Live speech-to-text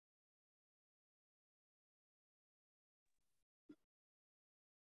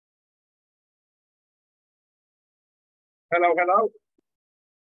Hello, hello.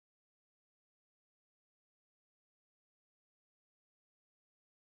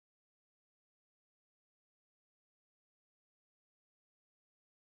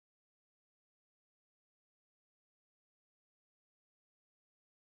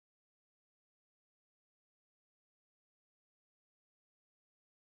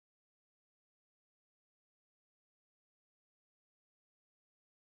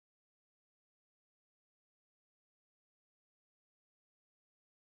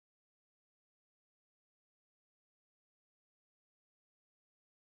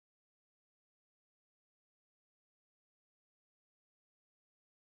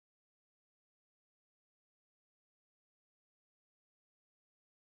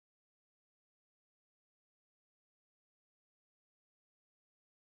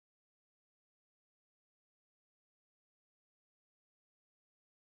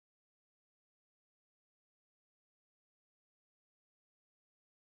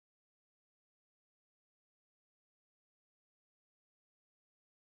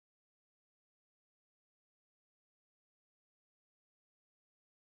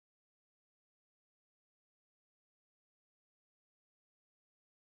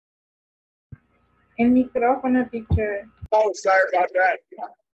 El micrófono, teacher. Oh, sorry about that.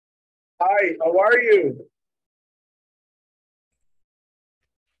 Hi, how are you?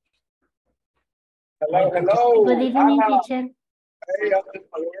 Hello, hello. Good evening, Ah, teacher. hey, how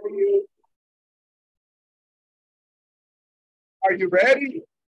are you? Are you ready?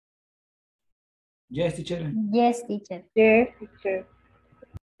 Yes, teacher. Yes, teacher. Yes, teacher.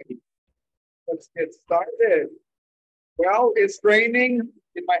 Let's get started. Well, it's raining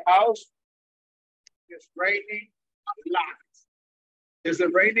in my house. It's raining a lot. Is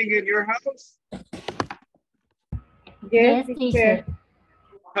it raining in your house? Yes, Yes, teacher. teacher.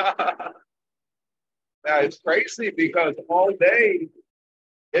 Now, it's crazy because all day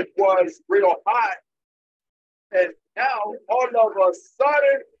it was real hot. And now, all of a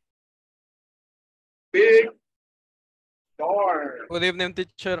sudden, big storm. Good evening,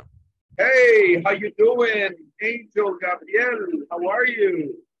 teacher. Hey, how you doing? Angel Gabriel, how are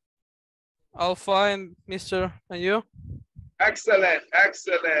you? All fine, mister. And you? Excellent,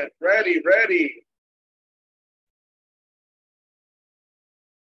 excellent. Ready, ready.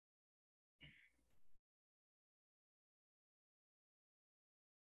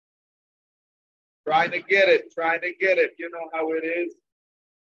 Trying to get it, trying to get it. You know how it is.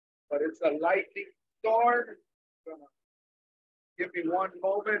 But it's a lightning storm. Give me one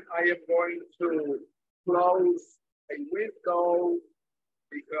moment. I am going to close a window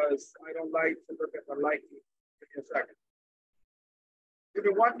because I don't like to look at the lightning. Give me a second. Give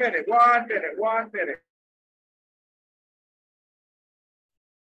me 1 minute, 1 minute, 1 minute.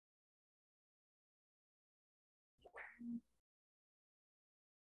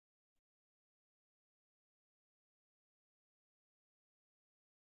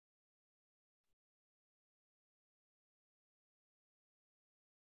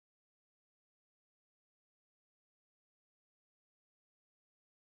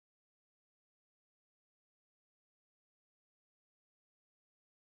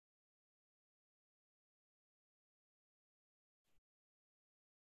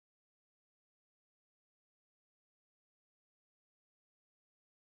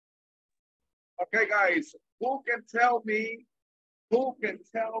 Okay, guys, who can tell me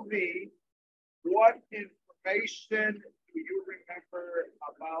what information do you remember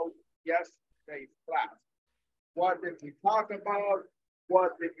about yesterday's class? What did we talk about?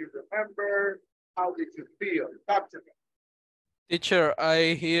 What did you remember? How did you feel? Talk to me. Teacher,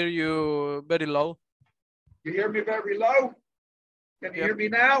 I hear you very low. You hear me very low? Can you Yep. hear me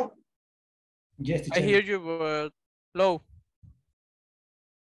now? Yes, teacher. I hear you but low.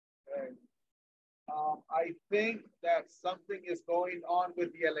 Okay. I think that something is going on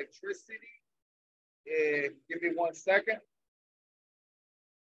with the electricity. Give me 1 second.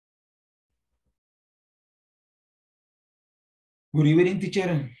 Good evening,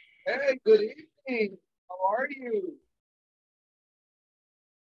 teacher. Hey, good evening. How are you?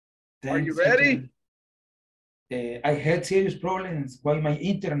 Are you Thanks, ready? teacher. I had serious problems with my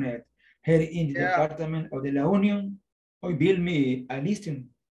internet here in the Yeah. department of the La Union. I build me a listen.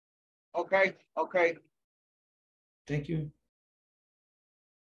 Okay, okay, Thank you.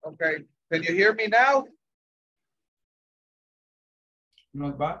 okay. Can you hear me now?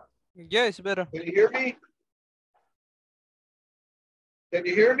 Not bad. Yeah, it's better. Can you hear me? Can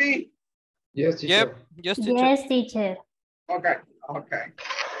you hear me? Yes, teacher. Yep. Yes, teacher. Yes, teacher. Okay, okay.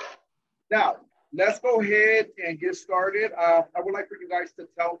 Now, let's go ahead and get started. I would like for you guys to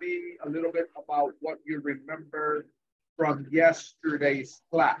tell me a little bit about what you remember from yesterday's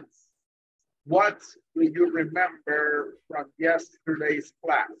class? What do you remember from yesterday's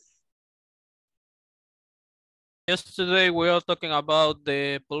class? Yesterday we are talking about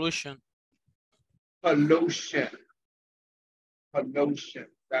the pollution. Pollution. Pollution.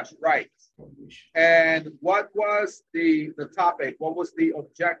 That's right. And what was the topic? What was the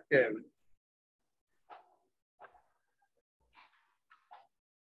objective?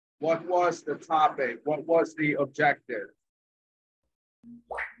 What was the topic? What was the objective?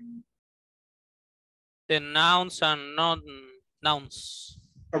 The nouns and non-nouns.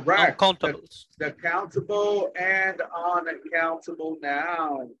 Correct. Uncountables. The countable and uncountable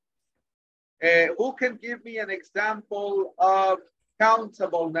noun. Who can give me an example of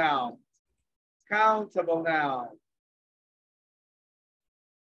countable noun? Countable noun.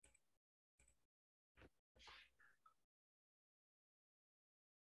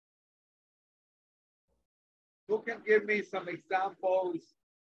 Who can give me some examples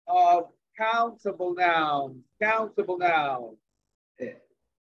of countable nouns? Countable nouns.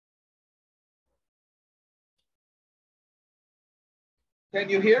 Can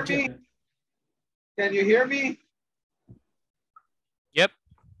you hear me? Can you hear me? Yep,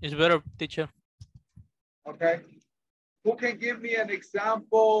 it's better, teacher. Okay. Who can give me an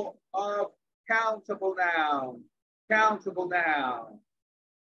example of countable noun? Countable noun.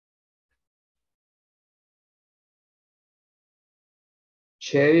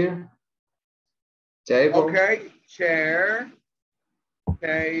 Chair. Table. Okay. Chair.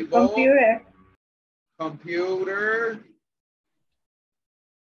 Table. Computer. Computer.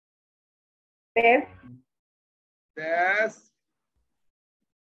 Desk. Desk.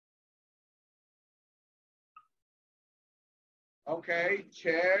 Okay.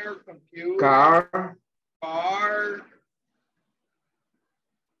 Chair. Computer. Car. Car.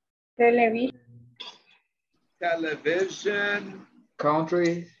 Television. Television.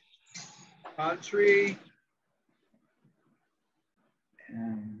 Country. Country.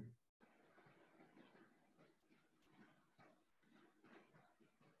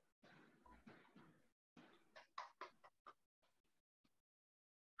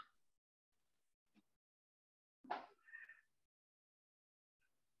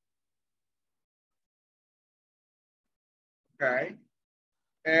 Okay.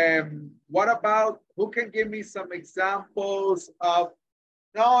 What about, who can give me some examples of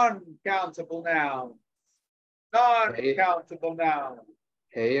non-countable nouns? Non-countable nouns.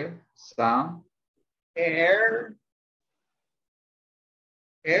 Hair. Sun. Air.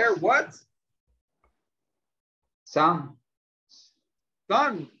 Air what? Sun.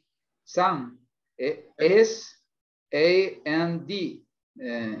 Sun. Sun. S-A-N-D.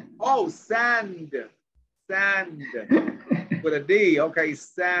 Oh, sand. Sand. With a D. Okay,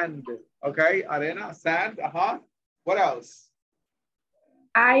 sand. Okay, arena, sand. What else?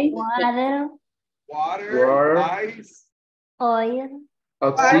 Ice. Water, Water. Ice. oil,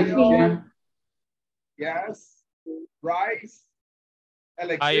 Oxygen. Yes. Rice.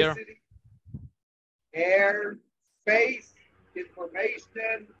 Electricity. Air. Space.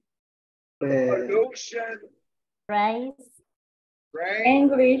 Information. Pollution. rice, Rain.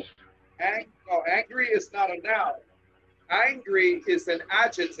 English. Angry is not a noun. Angry is an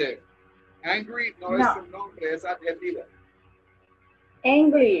adjective. Angry no es un nombre, es adjetivo.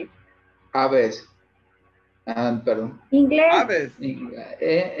 English. Aves. Perdón. Inglés. Aves.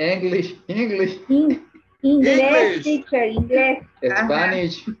 English. English. Inglés, teacher, inglés.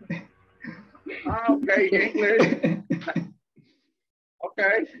 Spanish. Okay, English.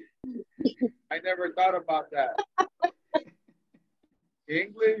 Okay. I never thought about that.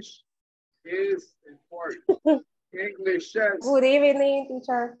 English is important. English says. Good evening,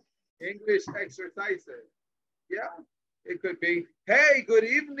 teacher. English exercises. Yeah, it could be. Hey, good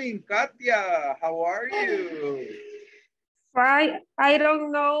evening, Katya. How are you? Fine. I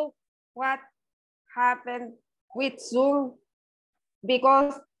don't know what happened with Zoom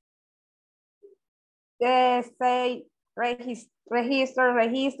because they say register.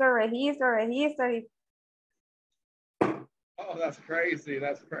 Oh, that's crazy.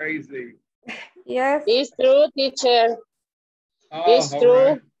 That's crazy. Yes. It's true, teacher. Oh, It's true.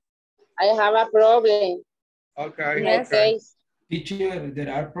 right. I have a problem. Okay. Yes. Okay. Teacher,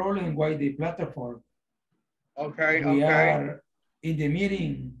 there are problems with the platform. Okay. We Okay. are in the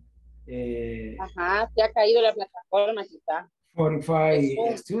meeting. Ajá, te ha caído la plataforma, quizá.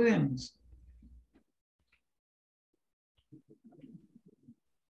 45 students.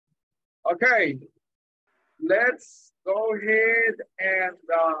 Okay. Let's go ahead and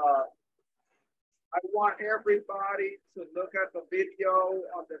I want everybody to look at the video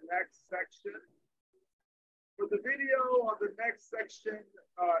on the next section. For the video on the next section,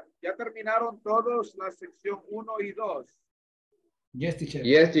 ya terminaron todos la sección 1 y 2. Yes, teacher.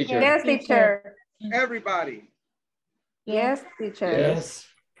 Yes, teacher. Yes, teacher. Everybody. Yes, teacher. Yes.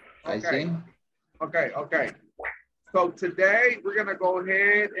 I Okay. see. Okay. So today we're gonna go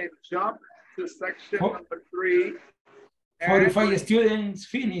ahead and jump to section Oh. number 3. 45 students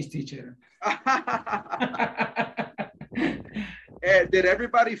finished, teacher. Did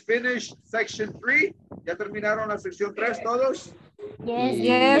everybody finish section 3? ¿Ya terminaron la sección 3 todos? Yes.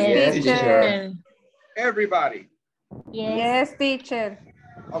 Yes, teacher. Everybody. Yes. Yes, teacher.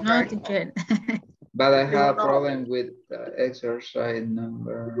 Okay. No, teacher. But I have No. problem with exercise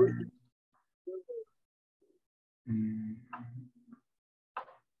number.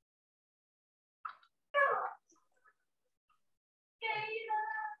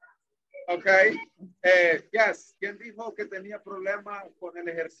 Okay. Yes. ¿Quién dijo que tenía problema con el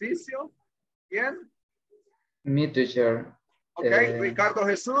ejercicio? ¿Quién? Me, teacher. Okay. Ricardo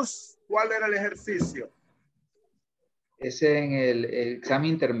Jesús, ¿cuál era el ejercicio? Es en el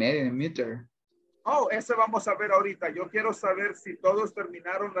examen intermedio en meter. Oh, ese vamos a ver ahorita. Yo quiero saber si todos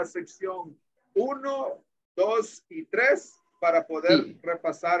terminaron la sección 1, 2 y 3 para poder Sí.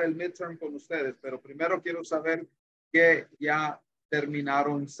 repasar el midterm con ustedes. Pero primero quiero saber que ya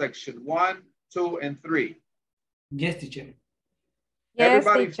terminaron section 1, 2 and 3. Yes, teacher. Yes,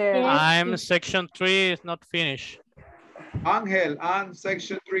 Everybody- teacher. I'm section 3 is not finished. Ángel, on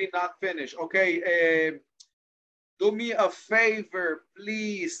section 3 not finished. Okay, do me a favor,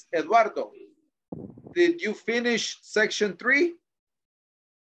 please, Eduardo. Did you finish section 3?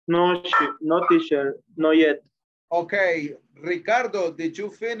 No, no, teacher, not yet. Okay, Ricardo, did you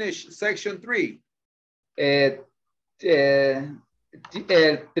finish section 3?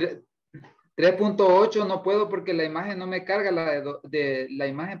 3.8 no puedo porque la imagen no me carga de la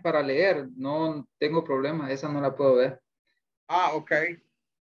imagen para leer. No tengo problema, esa no la puedo ver. Ah, okay.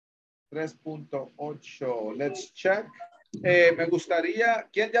 3.8. Let's check. Me gustaría,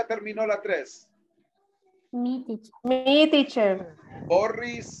 ¿quién ya terminó la 3? Me, teacher. Me, teacher.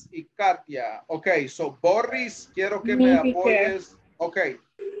 Boris y Katia. Okay, so Boris, quiero que Mi me teacher. apoyes. Okay,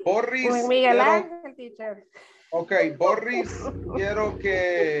 Boris. Con Miguel quiero- Ángel, teacher. Ok, Boris, quiero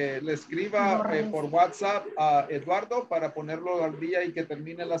que le escriba por WhatsApp a Eduardo para ponerlo al día y que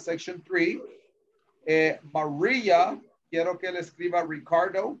termine la section 3. María, quiero que le escriba a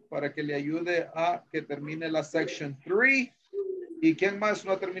Ricardo para que le ayude a que termine la section 3. ¿Y quién más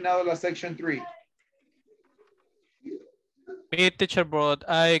no ha terminado la section 3? Me, teacher, but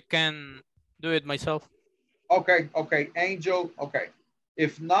I can do it myself. Okay, Angel, okay.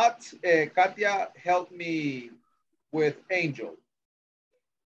 If not, Katia, help me with Angel,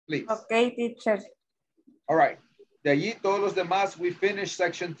 please. Okay, teacher. All right. De allí todos los demás, we finished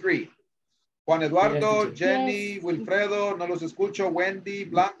section 3. Juan Eduardo, Yes, Jenny, Yes. Wilfredo, no los escucho. Wendy,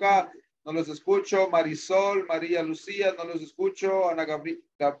 Blanca, no los escucho. Marisol, María Lucía, no los escucho. Ana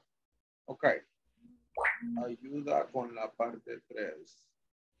Gabriela. Ok. Ayuda con la parte 3.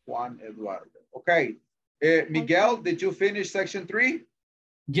 Juan Eduardo. Ok. Miguel, did you finish section 3?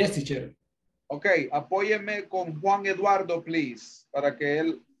 Yes, teacher. Ok, apóyeme con Juan Eduardo, please, para que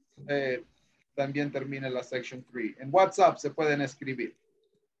él también termine la section 3. En WhatsApp se pueden escribir.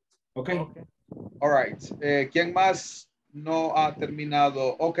 Okay. All right. ¿Quién más no ha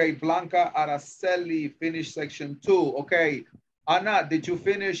terminado? Ok, Blanca Araceli, finish section 2. Ok. Ana, did you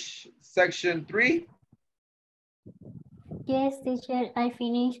finish section 3? Yes, teacher. I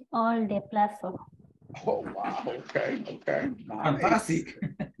finished all the platform. Oh, wow. Okay. Nice. Fantastic.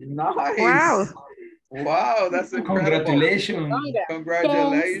 Nice. Wow. Wow, that's incredible. Congratulations.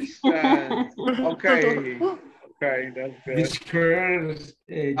 Congratulations. Okay, that's good. This first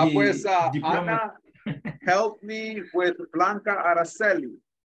Pues, diploma. Ana, help me with Blanca Araceli.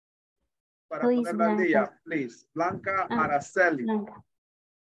 Para Who is ponerla al día, Blanca? please. Blanca Ah, Araceli. Blanca.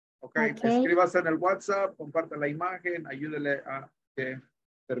 Okay, Okay. escríbase en el WhatsApp, comparte la imagen, ayúdele a que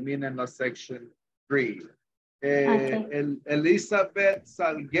terminen la section 3. Okay. Elizabeth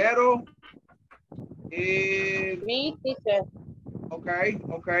Salguero. Y, Me, teacher.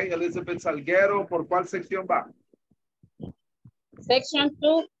 okay, Elizabeth Salguero, ¿por cuál sección va? Section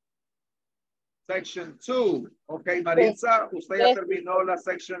 2. Section 2. Okay, Maritza, usted ya Yes. terminó la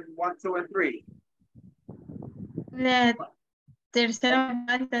section 1, 2, and 3. La tercera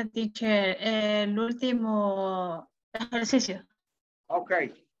falta, teacher, el último ejercicio.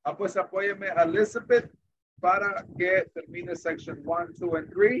 Okay, pues apóyeme a Elizabeth para que termine section 1, 2,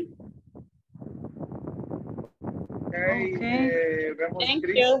 and 3. Okay, Okay. vemos Thank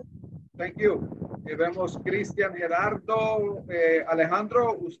Chris. you. Thank you. Vemos Cristian Gerardo.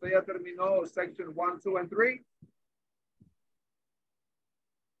 Alejandro, usted ya terminó section 1, 2, and 3.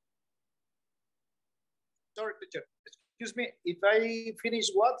 Sorry, teacher. Excuse me, if I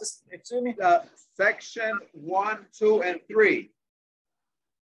finish what? Excuse me. Section 1, 2, and 3.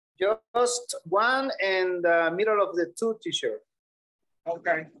 Just one and the middle of the two, teacher.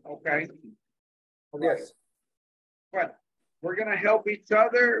 Okay. Yes. Well, we're going to help each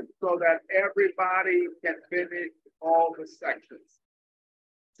other so that everybody can finish all the sections.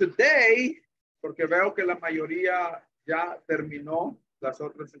 Today, porque veo que la mayoría ya terminó las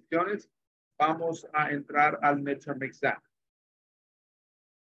otras secciones, vamos a entrar al midterm exam.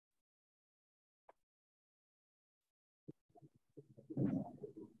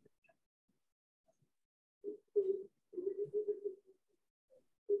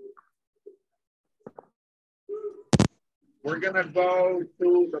 We're going to go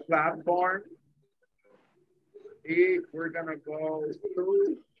to the platform. And we're going to go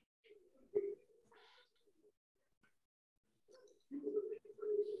to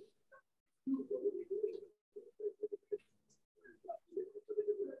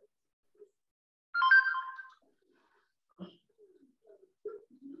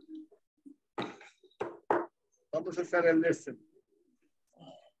vamos a hacer el listen.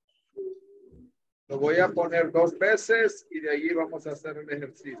 Lo voy a poner 2 veces y de ahí vamos a hacer el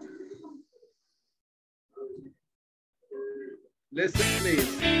ejercicio. Listen, please.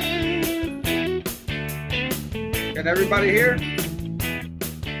 Can everybody hear?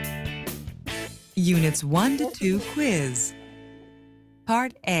 Units 1 to 2 quiz.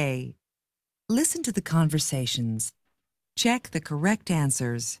 Part A. Listen to the conversations. Check the correct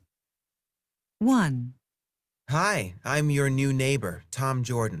answers. 1. Hi, I'm your new neighbor, Tom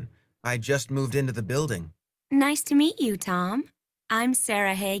Jordan. I just moved into the building. Nice to meet you, Tom. I'm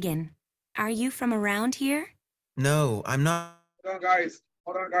Sarah Hagan. Are you from around here? No, I'm not. Hold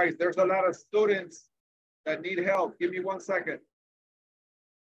on, guys. There's a lot of students that need help. Give me 1 second.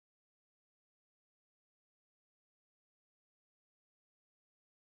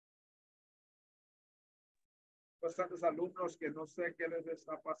 Bastantes alumnos que no sé qué les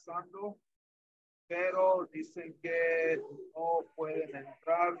está pasando, pero dicen que no pueden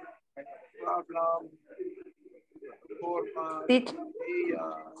entrar.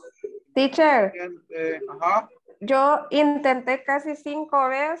 Teacher, Ajá. yo intenté casi 5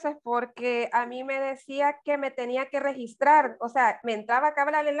 veces porque a mí me decía que me tenía que registrar. O sea, me entraba acá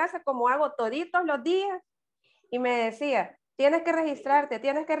el enlace como hago toditos los días y me decía, tienes que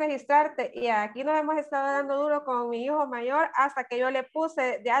registrarte. Y aquí nos hemos estado dando duro con mi hijo mayor hasta que yo le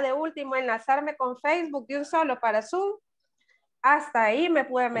puse ya de último enlazarme con Facebook de un solo para Zoom. Hasta ahí me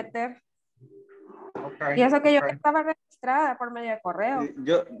pude meter. Okay, y eso que yo estaba registrada por medio de correo.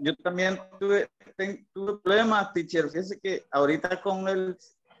 Yo también tuve problemas, teacher. Fíjese que ahorita con el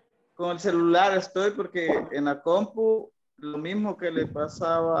celular estoy porque en la compu lo mismo que le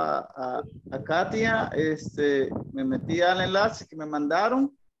pasaba a Katia, me metía al enlace que me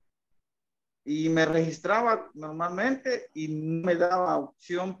mandaron y me registraba normalmente y no me daba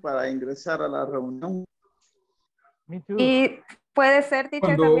opción para ingresar a la reunión. Y puede ser,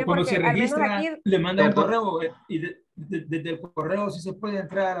 teacher, también cuando porque se registra, al menos aquí... le manda un correo y desde el correo sí se puede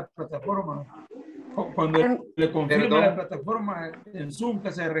entrar a la plataforma. Cuando le confirma la plataforma en Zoom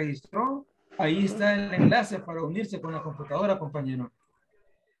que se registró, ahí está el enlace para unirse con la computadora, compañero.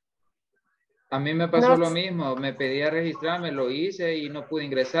 A mí me pasó lo mismo, me pedía registrarme, lo hice y no pude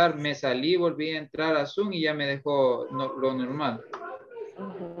ingresar, me salí, volví a entrar a Zoom y ya me dejó lo normal.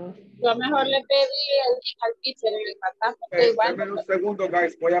 Yo mejor le pedí al teacher en el catástrofe igual. Dame un segundo,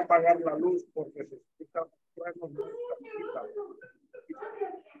 guys, voy a apagar la luz porque se escucha.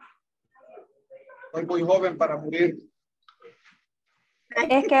 Soy muy joven para morir.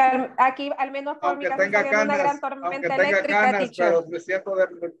 Es que aquí, al menos por mi casa, está habiendo una gran tormenta eléctrica, teacher. Pero me siento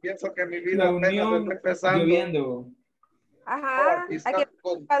pienso que mi vida apenas está empezando. Lloviendo. Ajá, aquí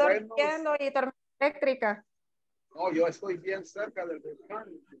está durmiendo y tormenta eléctrica. No, yo estoy bien cerca del volcán.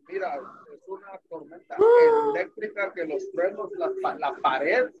 Mira, es una tormenta eléctrica que los truenos, la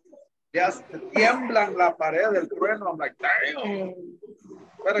pared, ya tiemblan la pared del trueno. I'm like, damn.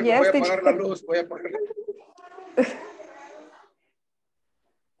 Espera, que voy a apagar la luz, voy a apagar la luz.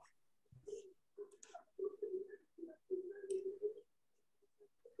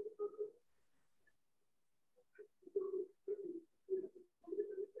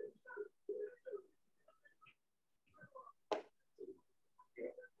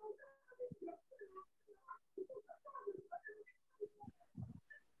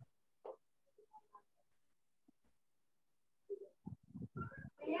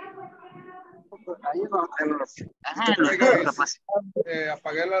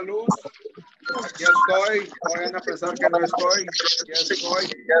 Apagué la luz. Aquí estoy. Vayan a pensar que no estoy. Aquí estoy.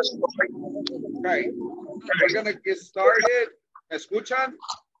 Okay. we're gonna get started. ¿Me escuchan?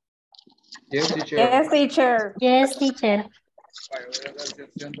 Yes, teacher. Yes, teacher. Yes, teacher. Vaya, voy a ver si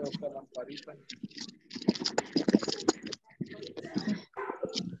enciendo esta lamparita.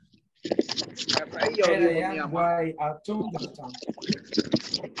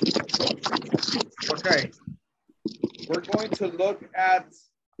 Okay, we're going to look at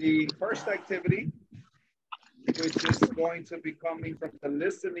the first activity, which is going to be coming from the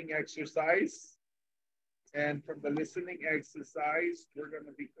listening exercise. And from the listening exercise, we're going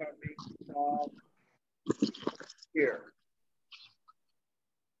to be coming from here.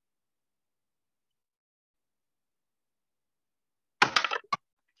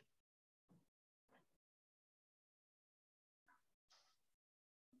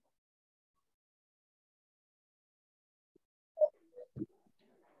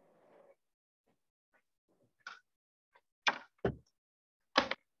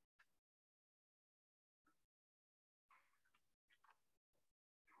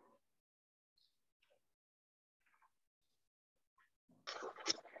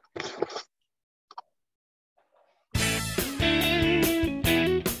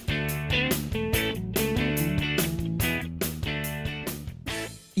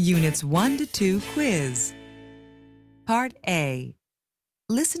 Units 1 to 2 quiz. Part A.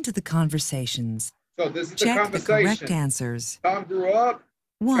 Listen to the conversations. So this is Check the the conversation. correct answers. Tom grew up.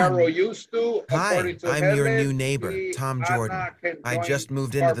 1. Carol used to. Hi, According to I'm your Helen, new neighbor, he, Tom Anna, Jordan. can I join just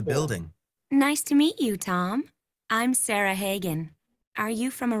moved into the carpool. building. Nice to meet you, Tom. I'm Sarah Hagen. Are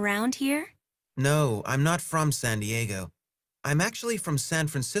you from around here? No, I'm not from San Diego. I'm actually from San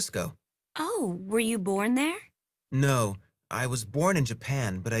Francisco. Oh, were you born there? No, I was born in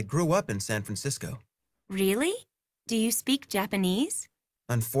Japan, but I grew up in San Francisco. Really? Do you speak Japanese?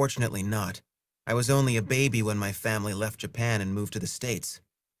 Unfortunately not. I was only a baby when my family left Japan and moved to the States.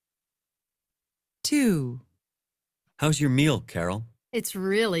 2. How's your meal, Carol? It's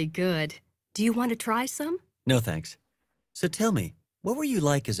really good. Do you want to try some? No, thanks. So tell me, what were you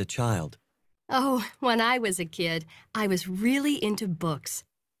like as a child? Oh, when I was a kid, I was really into books.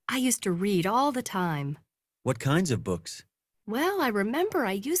 I used to read all the time. What kinds of books? Well, I remember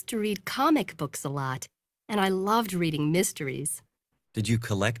I used to read comic books a lot, and I loved reading mysteries. Did you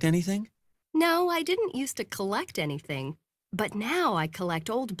collect anything? No, I didn't used to collect anything, but now I collect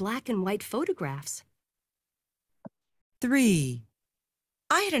old black and white photographs. 3.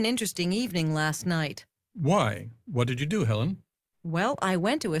 I had an interesting evening last night. Why? What did you do, Helen? Well, I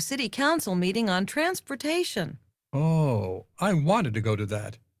went to a city council meeting on transportation. Oh, I wanted to go to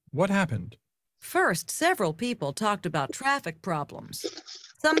that. What happened? First, several people talked about traffic problems.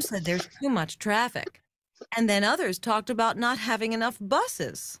 Some said there's too much traffic. And then others talked about not having enough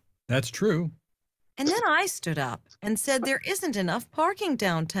buses. That's true. And then I stood up and said there isn't enough parking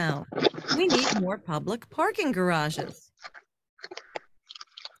downtown. We need more public parking garages.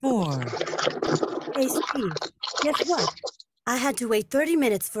 4. Hey, Steve, guess what? I had to wait 30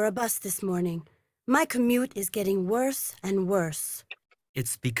 minutes for a bus this morning. My commute is getting worse and worse.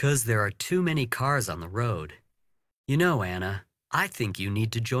 It's because there are too many cars on the road. You know, Anna, I think you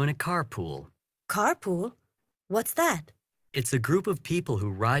need to join a carpool. Carpool? What's that? It's a group of people who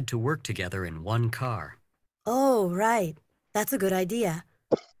ride to work together in one car. Oh, right. That's a good idea.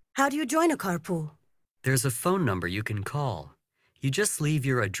 How do you join a carpool? There's a phone number you can call. You just leave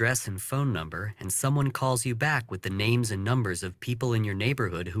your address and phone number, and someone calls you back with the names and numbers of people in your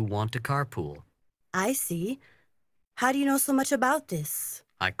neighborhood who want to carpool. I see. How do you know so much about this?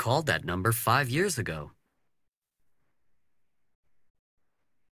 I called that number 5 years ago.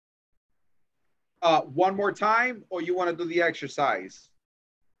 One more time, or you want to do the exercise?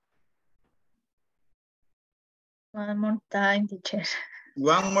 One more time, teacher.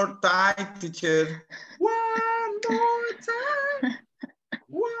 One more time, teacher. One more time.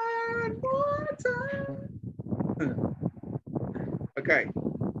 One more time. Okay,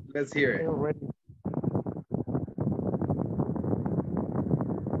 let's hear it.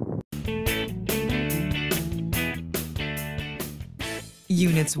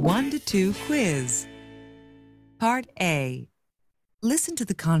 Units 1 to 2 quiz. Part A. Listen to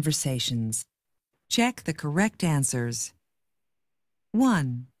the conversations. Check the correct answers.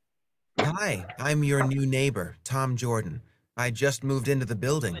 1. Hi, I'm your new neighbor, Tom Jordan. I just moved into the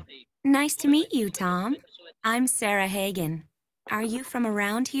building. Nice to meet you, Tom. I'm Sarah Hagen. Are you from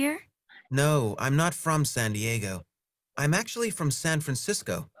around here? No, I'm not from San Diego. I'm actually from San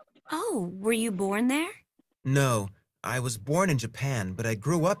Francisco. Oh, were you born there? No, I was born in Japan, but I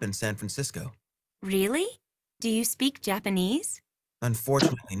grew up in San Francisco. Really? Do you speak Japanese?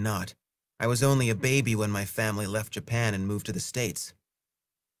 Unfortunately not. I was only a baby when my family left Japan and moved to the States.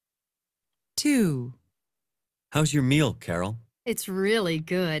 2. How's your meal, Carol? It's really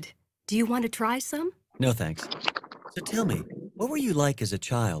good. Do you want to try some? No, thanks. So tell me, what were you like as a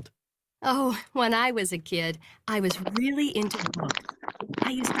child? Oh, when I was a kid, I was really into books.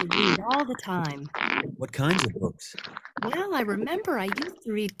 I used to read all the time. What kinds of books? Well, I remember I used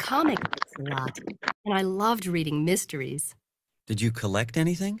to read comic books a lot, and I loved reading mysteries. Did you collect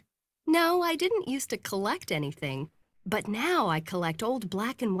anything? No, I didn't used to collect anything, but now I collect old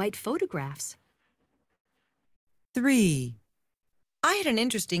black and white photographs. 3. I had an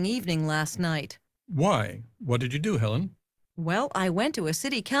interesting evening last night. Why? What did you do, Helen? Well, I went to a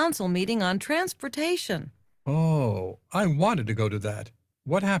city council meeting on transportation. Oh, I wanted to go to that.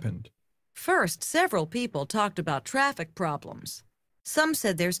 What happened? First, several people talked about traffic problems. Some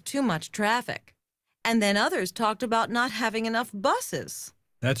said there's too much traffic. And then others talked about not having enough buses.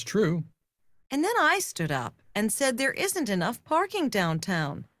 That's true. And then I stood up and said there isn't enough parking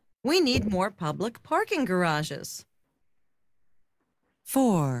downtown. We need more public parking garages.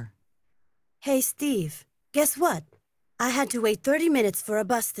 4. Hey, Steve, guess what? I had to wait 30 minutes for a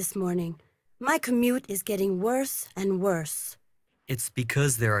bus this morning. My commute is getting worse and worse. It's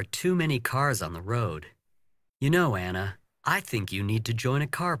because there are too many cars on the road. You know, Anna, I think you need to join a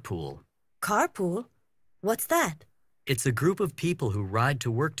carpool. Carpool? What's that? It's a group of people who ride to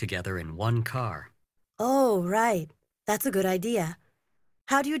work together in one car. Oh, right. That's a good idea.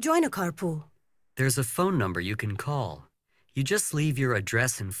 How do you join a carpool? There's a phone number you can call. You just leave your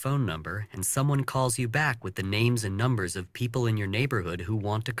address and phone number, and someone calls you back with the names and numbers of people in your neighborhood who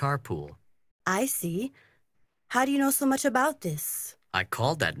want to carpool. I see. How do you know so much about this? I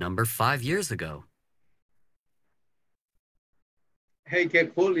called that number 5 years ago. Hey,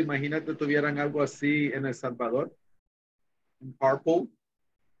 qué cool. Imagínate tuvieran algo así en El Salvador. Un carpool.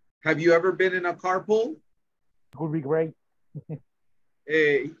 Have you ever been in a carpool? Would be great.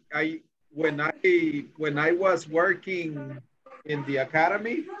 When I was working in the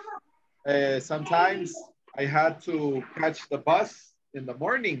academy, sometimes I had to catch the bus in the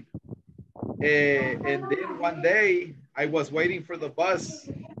morning. And then one day I was waiting for the bus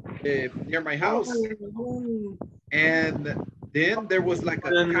near my house. And then there was like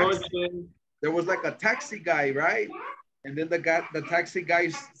a taxi guy, right? And then the taxi guy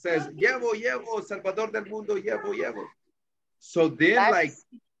says, llevo, Salvador del Mundo, llevo. So then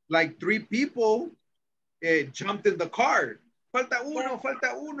like 3 people jumped in the car. Falta uno.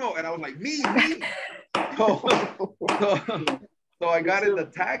 And I was like, me. So I got in the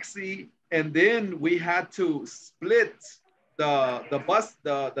taxi, and then we had to split the bus,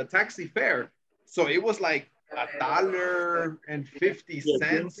 the taxi fare. So it was like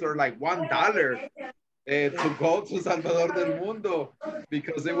 $1.50 or like $1 to go to Salvador del Mundo,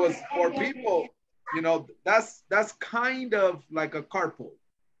 because it was 4 people. You know, that's kind of like a carpool.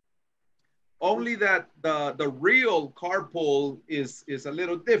 Only that the real carpool is a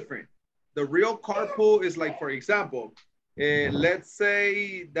little different. The real carpool is like, for example, let's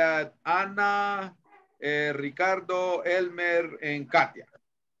say that Ana, Ricardo, Elmer, and Katia.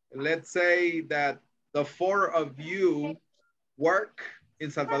 Let's say that the 4 of you work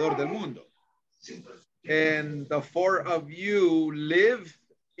in Salvador del Mundo. And the 4 of you live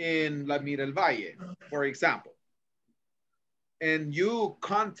in La Mira el Valle, for example. And you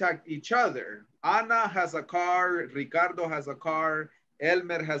contact each other. Ana has a car, Ricardo has a car,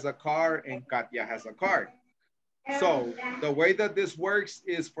 Elmer has a car, and Katia has a car. So the way that this works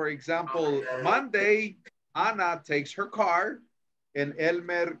is, for example, Monday, Ana takes her car, and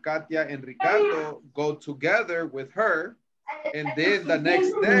Elmer, Katia, and Ricardo go together with her. And then the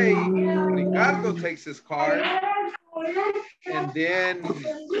next day, Ricardo takes his car. And then,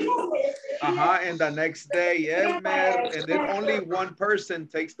 and the next day, Elmer, and then only one person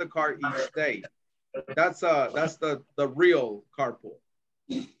takes the car each day. That's the real carpool.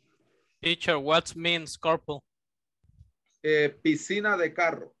 Teacher, what means carpool? Piscina de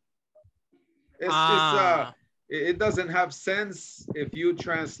carro. It doesn't have sense if you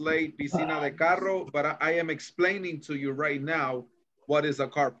translate piscina de carro, but I am explaining to you right now what is a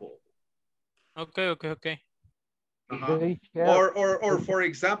carpool. Okay. Or for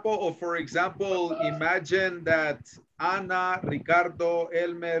example, imagine that Ana, Ricardo,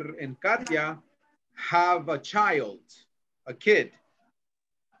 Elmer, and Katia have a child, a kid,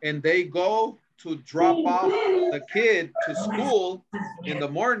 and they go to drop off the kid to school in the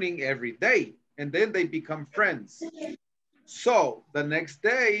morning every day, and then they become friends. So the next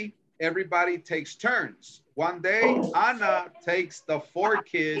day, everybody takes turns. One day, Ana takes the 4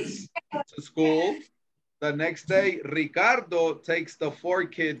 kids to school. The next day, Ricardo takes the 4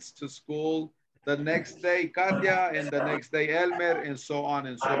 kids to school. the next day Katya, and the next day Elmer, and so on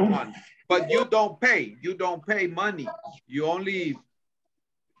and so on. But you don't pay. You don't pay money. You only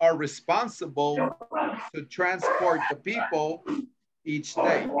are responsible to transport the people each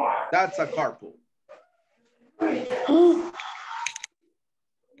day. That's a carpool.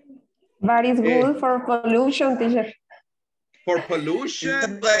 But it's good for pollution, teacher. For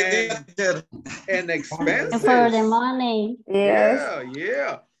pollution and expenses. For the money. Yes. Yeah,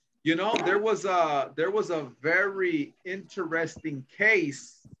 yeah. You know, there was a very interesting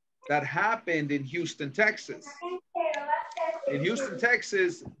case that happened in Houston, Texas. In Houston,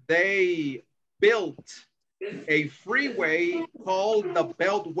 Texas, they built a freeway called the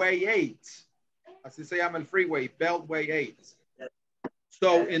Beltway 8. Así se llama el freeway, Beltway 8.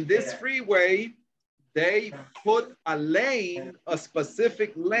 So in this freeway, they put a lane, a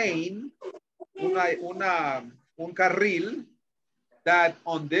specific lane, un carril, that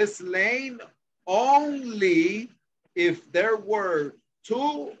on this lane, only if there were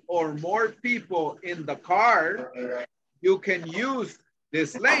 2 or more people in the car, you can use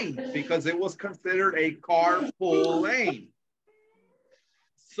this lane because it was considered a carpool lane.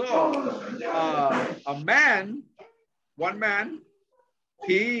 So one man,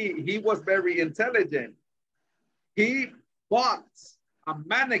 he was very intelligent. He bought a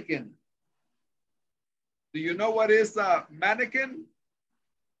mannequin. Do you know what is a mannequin?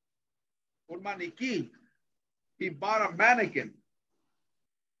 Un maniquí. He bought a mannequin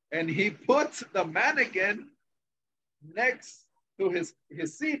and he put the mannequin next to his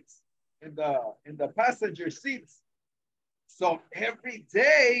seats in the passenger seats. So every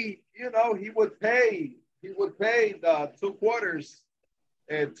day, you know, he would pay the 2 quarters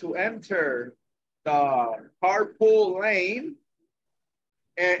to enter the carpool lane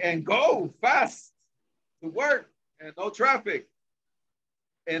and go fast to work and no traffic.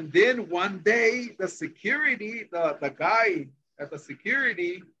 And then one day, the security, the guy at the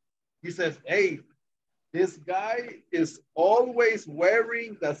security, he says, hey, this guy is always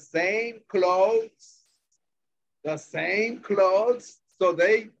wearing the same clothes. So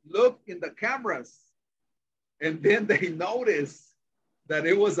they look in the cameras and then they notice that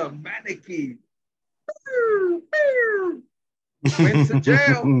it was a mannequin. Went to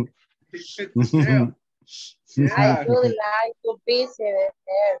jail. He went to jail. Yeah. I would like to visit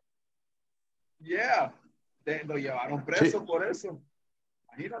there. Yeah. Lo llevaron preso por eso.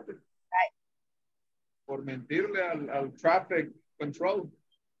 Imagínate. Por mentirle al traffic control.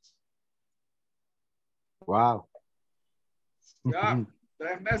 Wow. Ya,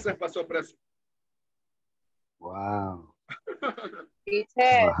 3 meses pasó preso. Wow.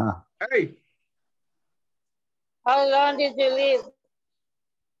 Teacher, Wow. Hey. how long did you live?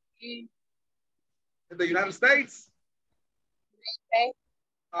 In the United States? Okay.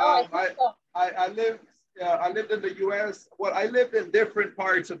 I lived in the U.S. Well, I lived in different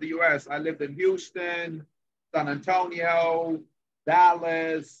parts of the U.S. I lived in Houston, San Antonio,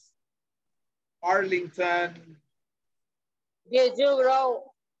 Dallas, Arlington. Did you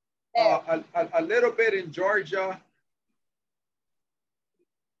grow there? A little bit in Georgia.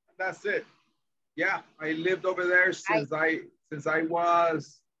 That's it. Yeah, I lived over there since I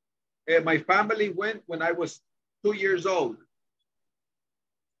was. My family went when I was 2 years old.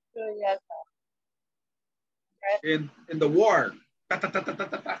 2 years old. In the war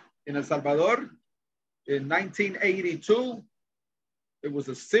in El Salvador in 1982, it was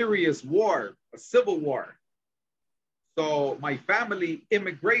a serious war, a civil war. So my family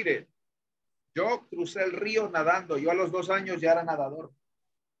immigrated. Yo crucé el río nadando. Yo a los 2 años ya era nadador.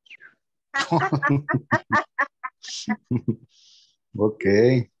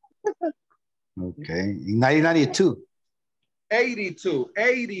 Okay. Okay. In 1992. 82.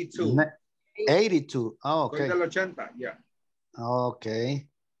 82. Oh, okay. Del 80, yeah. Okay.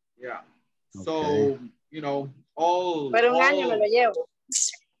 Yeah. So, you know, all. Pero un año me lo llevo.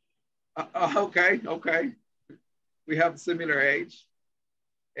 Okay, okay. We have similar age.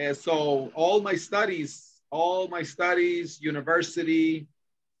 And so all my studies, university,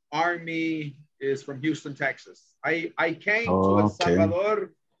 Army is from Houston, Texas. I came to El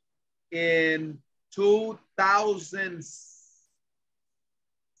Salvador in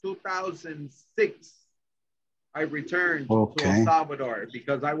 2006. I returned to El Salvador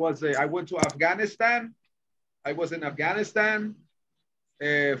because I went to Afghanistan. I was in Afghanistan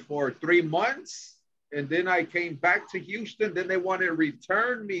for 3 months. And then I came back to Houston. Then they wanted to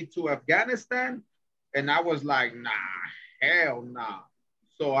return me to Afghanistan. And I was like, nah, hell nah.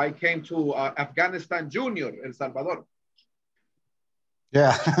 So I came to Afghanistan Junior, El Salvador.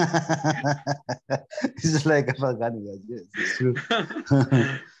 Yeah. It's like Afghanistan. Yes, it's true.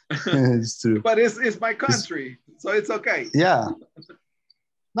 It's true. But it's my country, so it's okay. Yeah.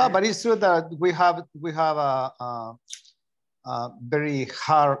 No, but it's true that we have very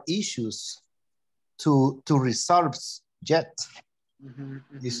hard issues to resolve yet.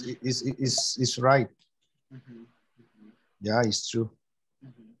 It's right. Yeah, it's true.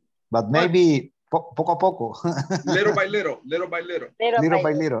 But maybe poco a poco. Little by little, little by little. Little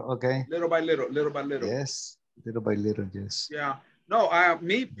by little, okay. Little by little, little by little. Yes, little by little, yes. Yeah. No,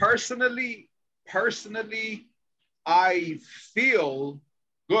 me personally, I feel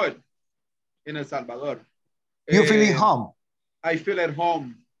good in El Salvador. You feel at home? I feel at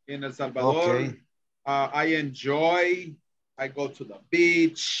home in El Salvador. Okay. I enjoy. I go to the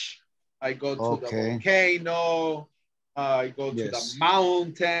beach. I go to the volcano. I go to the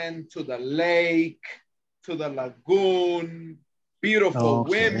mountain, to the lake, to the lagoon. Beautiful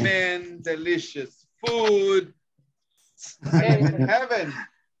women, delicious food. I'm in heaven.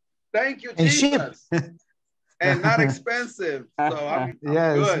 Thank you, Jesus. And not expensive. So I'm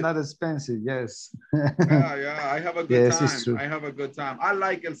yeah, good. It's not expensive. Yes. Yeah. I have a good time. It's true. I have a good time. I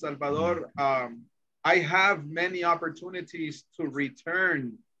like El Salvador. I have many opportunities to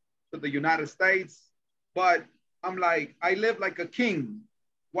return to the United States, but I'm like, I live like a king.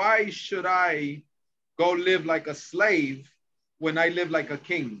 Why should I go live like a slave when I live like a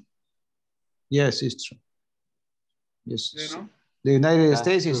king? Yes, it's true. Yes. You know? The United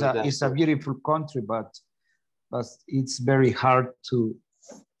States is a beautiful country, but it's very hard to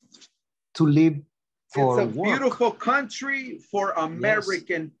live for It's a work. beautiful country for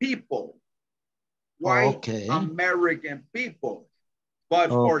American people. White American people. But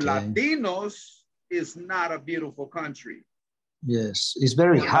for Latinos, it's not a beautiful country. Yes, it's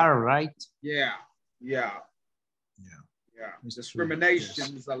very hard, right? Yeah.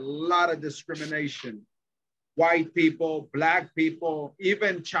 Discrimination. There's a lot of discrimination. White people, black people,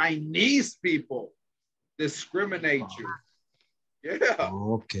 even Chinese people discriminate you. Yeah.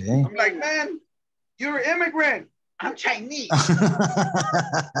 Okay. I'm like, man, you're an immigrant. I'm Chinese.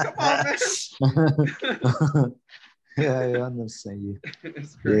 Come on, man. Yeah, I understand you.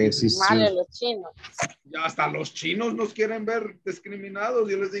 It's crazy. Yes, it's true. Los chinos. Ya hasta los chinos nos quieren ver discriminados.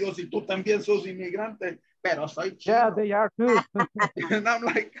 Yo les digo, si tú también sos inmigrante, pero soy chino. Yeah, they are too. And I'm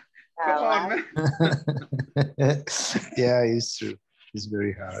like, come on, man. Yeah, it's true. It's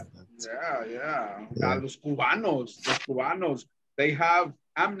very hard. Yeah. Los cubanos, they have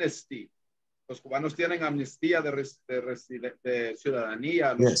amnesty. Los cubanos tienen amnistía de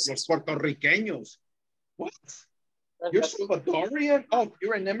ciudadanía. Los puertorriqueños. What? You're Salvadorian? Oh,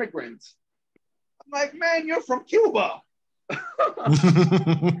 you're an immigrant. I'm like, man, you're from Cuba.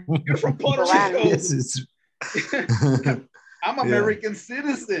 You're from Puerto Rico. Yes, it's I'm American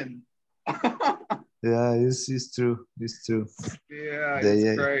citizen. Yeah, it's true. It's true. Yeah,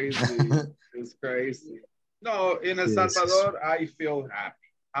 it's crazy. It's crazy. No, in El Salvador, I feel happy.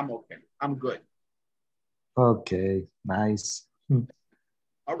 I'm okay. I'm good. Okay, nice.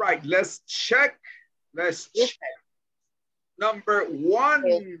 All right, let's check. Let's check. Number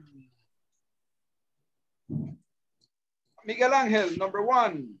 1. Miguel Angel, number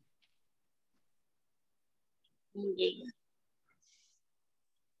 1.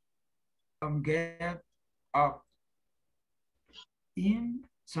 Get up in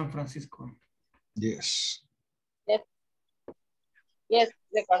San Francisco. Yes. Yes,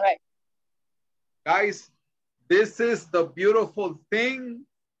 the correct. Guys, this is the beautiful thing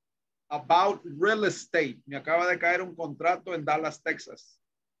about real estate. Me acaba de caer un contrato en Dallas, Texas,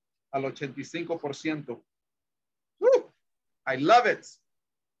 al 85%. Woo! I love it.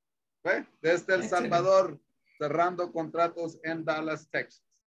 ¿Ve? Desde El Salvador, cerrando contratos en Dallas, Texas.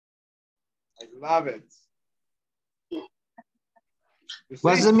 I love it.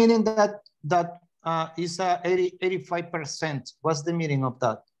 What's the meaning that is 85%? What's the meaning of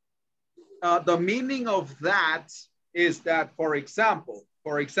that? The meaning of that is that, for example,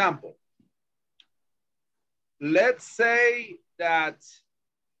 let's say that,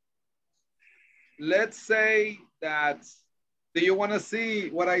 do you want to see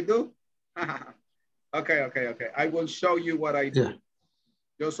what I do? Okay. I will show you what I do. Yeah.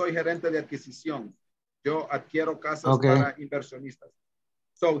 Yo soy gerente de adquisición. Yo adquiero casas para inversionistas.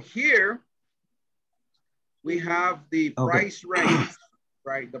 So here we have the price range,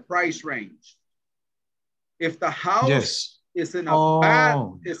 right? The price range. If the house is in a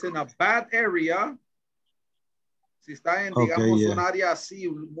bad area, si está en, digamos, un área así,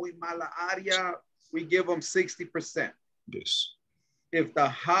 muy mala área, we give them 60%. Yes. If the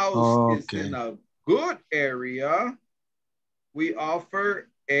house is in a good area, we offer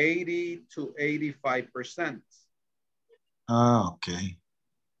 80 to 85%. Okay.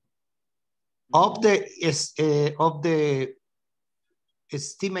 of the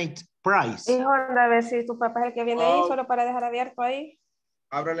estimate price. Hijo, anda a ver si tu papá es el que viene ahí solo para dejar abierto ahí.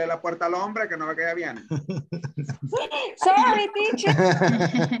 Ábrele la puerta al hombre que no me queda bien. Sorry, teacher.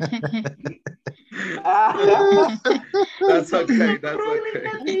 That's okay. That's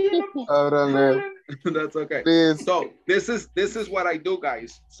okay. Ábrale. That's okay. Please. So this is what I do,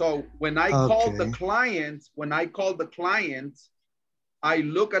 guys. So when I call the client, I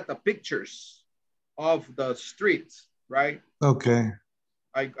look at the pictures of the streets, right? Okay.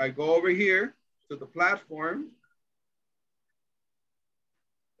 I go over here to the platform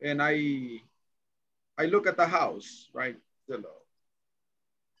and I look at the house, right?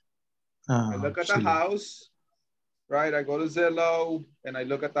 I look at the house, right? I go to Zillow and I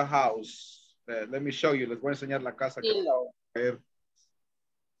look at the house. Let me show you. Les voy a enseñar la casa.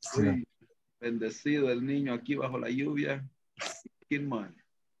 Uy, bendecido el niño aquí bajo la lluvia.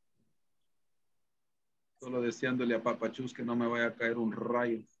 Solo deseándole a Papachus que no me vaya a caer un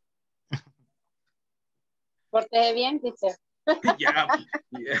rayo. Porte bien, teacher. Yeah.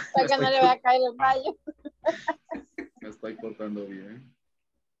 Para que no le vaya a caer el rayo. Me estoy portando bien.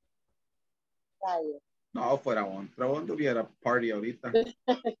 Rayo. No, fuera otra tuviera party ahorita.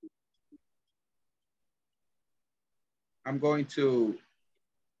 I'm going to,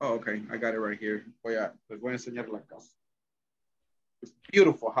 oh, okay, I got it right here. Les voy a enseñar la casa. It's a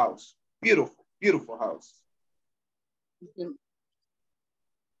beautiful house. Beautiful, beautiful house.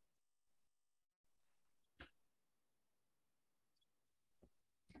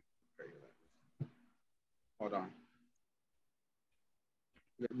 Hold on.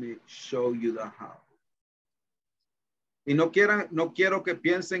 Let me show you the house. Y no quiero que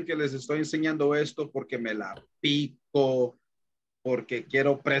piensen que les estoy enseñando esto porque me la pico, porque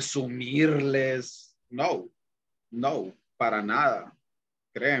quiero presumirles. No, para nada.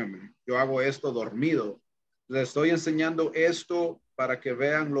 Créanme, yo hago esto dormido. Les estoy enseñando esto para que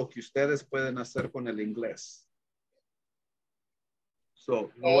vean lo que ustedes pueden hacer con el inglés.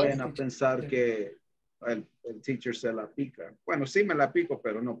 So, no vayan a pensar que el teacher se la pica. Bueno, sí me la pico,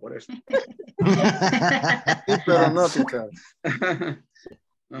 pero no por eso. Sí, pero no, teacher.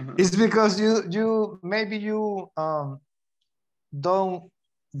 It's because maybe you don't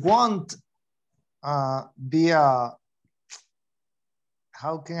want be a,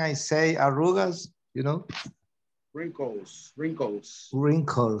 how can I say, arrugas, you know? Wrinkles.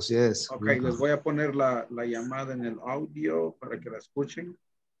 Wrinkles, yes. Ok, wrinkles. Les voy a poner la llamada en el audio para que la escuchen.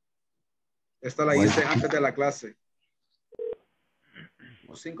 Esta la hice antes de la clase.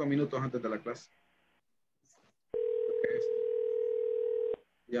 O 5 minutos antes de la clase. Okay.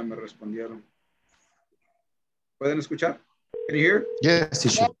 Ya me respondieron. ¿Pueden escuchar? Can you hear? Yes,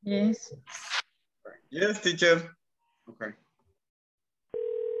 teacher. Yes. Yes, teacher. Okay.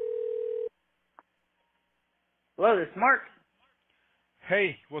 Hello, this is Mark.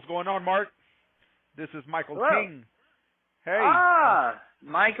 Hey, what's going on, Mark? This is Michael Hello. King. Hey.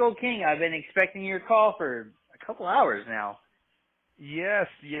 Michael King. I've been expecting your call for a couple hours now. Yes,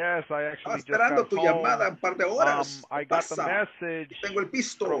 I actually just Esperando got tu home. llamada un par de horas. I got the message Tengo el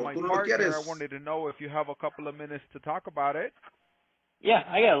pisto. from my ¿Tú no lo partner. quieres? I wanted to know if you have a couple of minutes to talk about it. Yeah,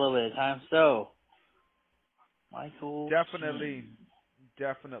 I got a little bit of time. So, Michael. Definitely.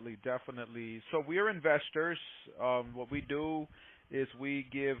 So we're investors. What we do is we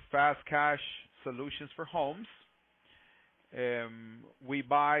give fast cash solutions for homes. We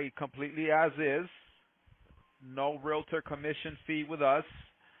buy completely as is. No realtor commission fee with us.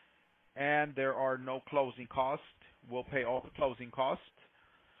 And there are no closing costs. We'll pay all the closing costs.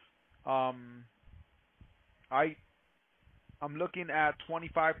 I'm looking at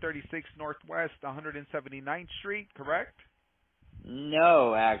 2536 Northwest 179th Street, correct?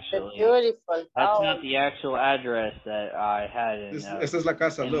 No, actually. Beautiful. That's not the actual address that I had in, Esta es la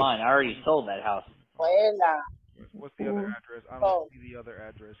casa, in look. mind. I already sold that house. What's the other address? I don't see the other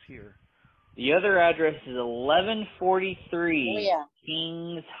address here. The other address is 1143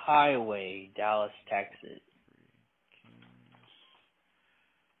 Kings Highway, Dallas, Texas.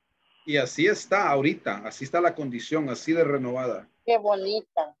 Y así está ahorita. Así está la condición, así de renovada. Qué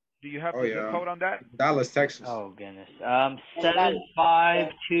bonita. Do you have the zip code on that? Dallas, Texas. Oh, goodness.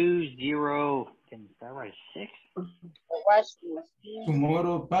 7520. Is that right? 6?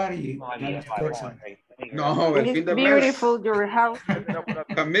 Tomorrow party. No, el fin de mes. Beautiful, your house.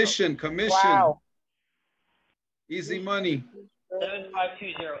 Commission. Wow. Easy money.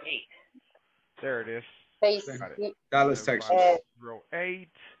 75208. There it is. Got it. Dallas, Texas. 08.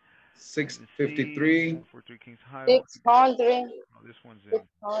 653. 43 Kings Highway. 600. Oh, this one's in.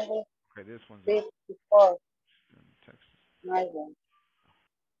 600. Okay, this one's in. 54. Texas. Nice one.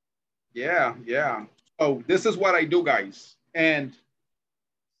 Yeah, yeah. Oh, this is what I do, guys. And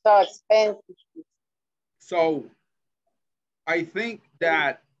so expensive. So I think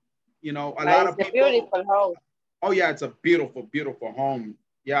that, you know, a But lot it's of a people. beautiful house. Oh, yeah, it's a beautiful, beautiful home.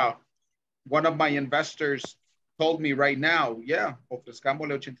 Yeah. One of my investors told me right now, yeah,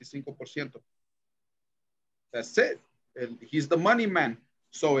 ofrezcámosle 85%. That's it. He's the money man.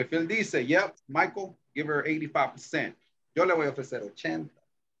 So if él dice, yep, Michael, give her 85%. Yo le voy a ofrecer 80.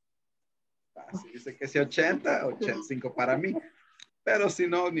 Si dice que sea 80, 85 para mí. Pero si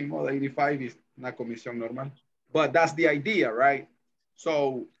no, ni modo, 85 es una comisión normal. But that's the idea, right?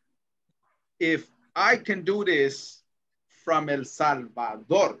 So if I can do this from El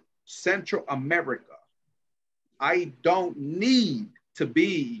Salvador, Central America, I don't need to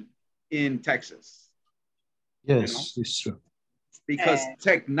be in Texas. Yes, it's true. Because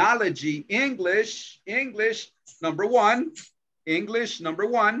technology, English, number one,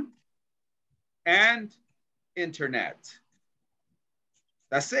 and internet.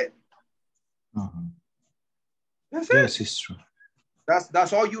 That's it. That's it. Yes, it's true.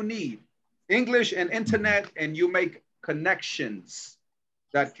 That's all you need. English and internet, and you make connections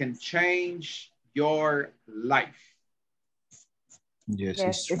that can change your life. Yes,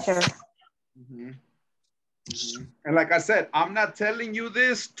 it's true. And like I said, I'm not telling you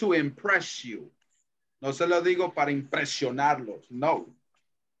this to impress you. No se lo digo para impresionarlos. No.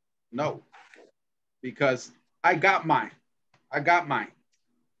 No. Because I got mine.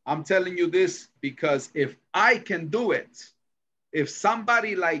 I'm telling you this because if I can do it, if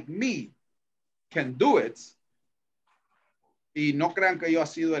somebody like me can do it, y no crean que yo ha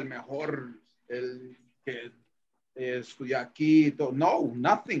sido el mejor, el que estudié aquí, no,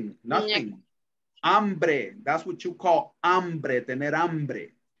 nothing. Hambre, that's what you call hambre, tener hambre.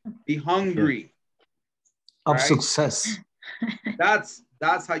 Be hungry. Of right? Success. That's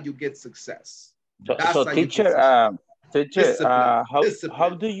how you get success. So teacher, how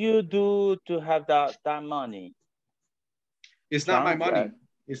do you do to have that money? It's not my money.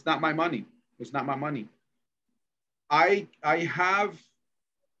 It's not my money. It's not my money. I have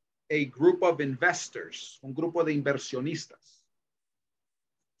a group of investors, un grupo de inversionistas,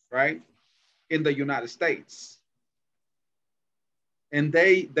 right? In the United States. And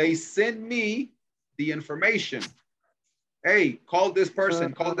they send me the information. Hey, call this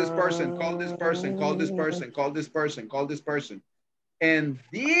person, call this person, call this person, call this person, call this person, call this person. And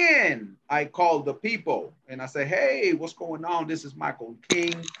then I call the people and I say, hey, what's going on? This is Michael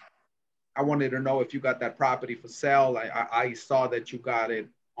King. I wanted to know if you got that property for sale. I saw that you got it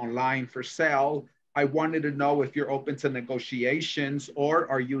online for sale. I wanted to know if you're open to negotiations or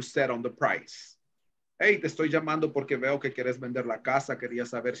are you set on the price? Hey, te estoy llamando porque veo que quieres vender la casa. Quería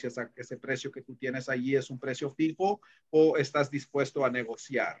saber si ese precio que tú tienes allí es un precio fijo o estás dispuesto a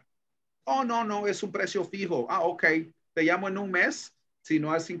negociar. Oh, no, es un precio fijo. Ah, ok. Te llamo en un mes. Si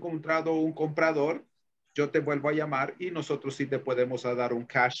no has encontrado un comprador, yo te vuelvo a llamar y nosotros sí te podemos dar un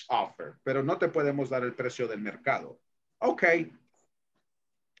cash offer, pero no te podemos dar el precio del mercado. Ok.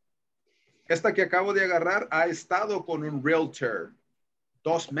 Esta que acabo de agarrar ha estado con un realtor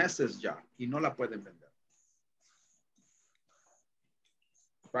 2 meses ya y no la pueden vender.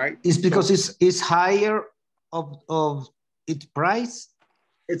 Right? It's because it's higher of its price.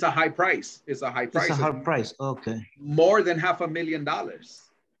 It's a high price. It's a high price. It's a high price. Okay. More than $500,000.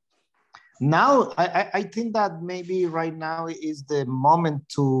 Now, I think that maybe right now is the moment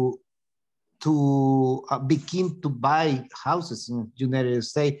to begin to buy houses in the United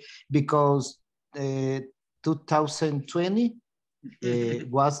States because 2020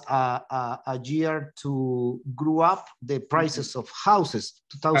 was a year to grow up the prices of houses.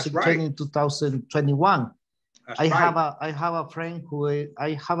 2020, right. 2021. I have a friend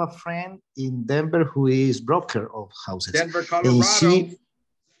in Denver who is broker of houses. Denver, Colorado. And she,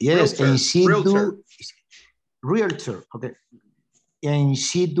 yes, realtor. And she realtor. do realtor. Okay, and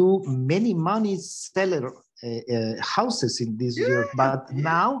she do many money seller houses in this year. But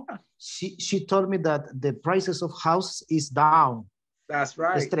now she told me that the prices of houses is down. That's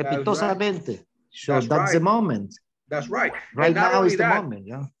right. Estrepitosamente. So that's the moment. That's right. Right now is the moment.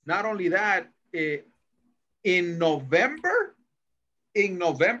 Yeah. Not only that. In November, in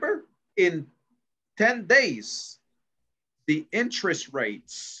 10 days, the interest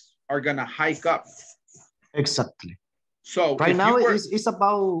rates are going to hike up. Exactly. So right now it's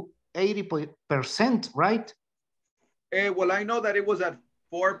about 80%, right? Well, I know that it was at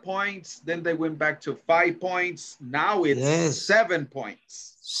 4 points. Then they went back to 5 points. Now it's 7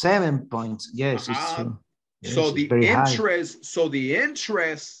 points. 7 points. Yes, it's true. Yes, so the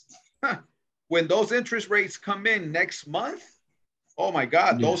interest, when those interest rates come in next month, Oh my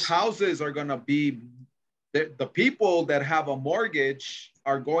God, Yes. those houses are gonna be, the people that have a mortgage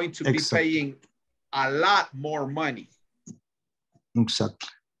are going to be paying a lot more money. Exactly.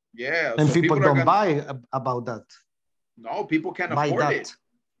 Yeah. And so people are don't gonna, buy about that. No, people can't Buy afford that. it.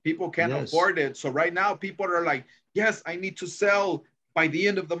 People can't Yes. afford it. So right now people are like, yes, I need to sell by the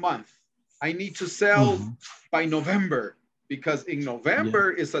end of the month. I need to sell by November, because in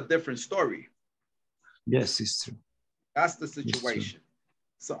November it's a different story. Yes, it's true. That's the situation.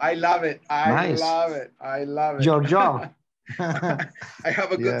 So I love it. I love it. I love it. Your job. I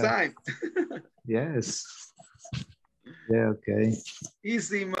have a good time. Yes. Yeah, okay.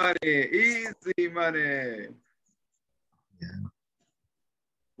 Easy money. Easy money. Yeah.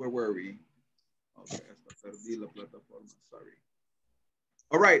 Where were we? Okay, hasta perdí la plataforma. Sorry.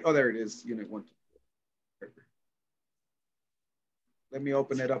 All right. Oh, there it is. Unit 1. Let me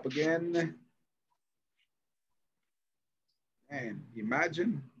open it up again. And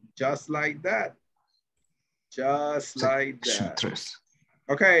imagine, just like that. Just like that.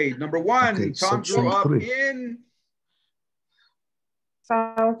 Okay, number 1, Okay, Tom grew up 3. in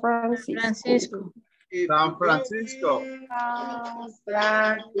San Francisco. San Francisco.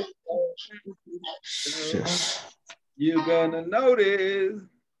 Yes. You're gonna notice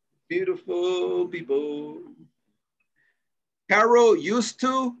beautiful people. Carol used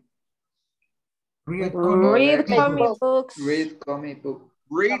to read comic books. Read comic book.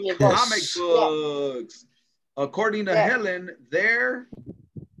 Read comic books. According to Helen, there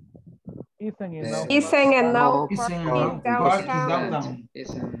isn't enough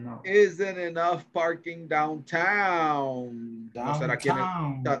isn't enough parking downtown. No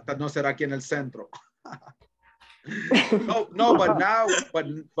será aquí en el centro. no,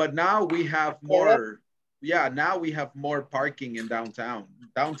 but now we have more. Yeah, now we have more parking in downtown.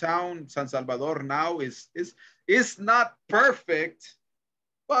 Downtown San Salvador now is not perfect,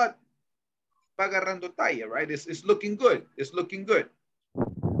 but va agarrando talla, right? It's looking good. It's looking good.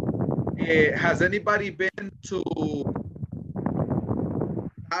 Has anybody been to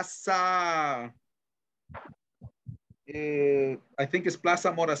Plaza? I think it's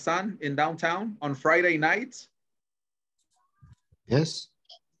Plaza Morazan in downtown on Friday nights. Yes.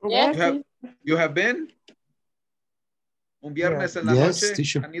 Yes. You have been? Un viernes en la noche.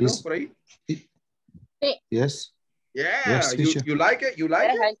 Teacher, ¿Han ido por ahí? Yes. Yeah. Yes, you like it? You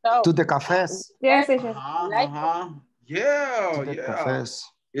like it? To the cafes. Yes, teacher. Yeah. To the cafes.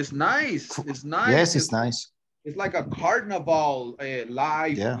 It's nice. It's nice. Yes, it's nice. It's like a carnival,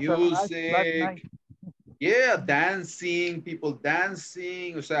 live music. Yeah, dancing, people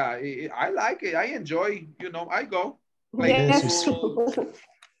dancing. O sea, I like it. I enjoy, I go. Yes.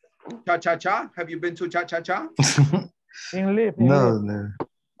 Cha-cha-cha. Have you been to cha-cha-cha? No.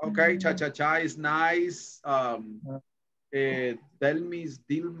 Okay, cha-cha-cha is nice.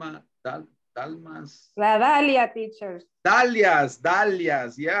 Dalmas. La Dalia, teachers. Dalias.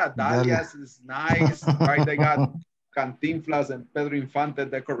 Yeah, Dalias is nice. Right, they got Cantinflas and Pedro Infante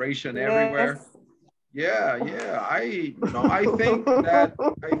decoration everywhere. Yeah. I think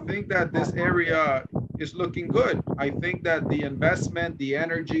that this area is looking good. I think that the investment, the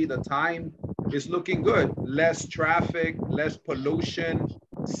energy, the time is looking good. Less traffic, less pollution,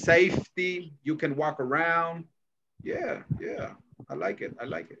 safety. You can walk around. Yeah. I like it.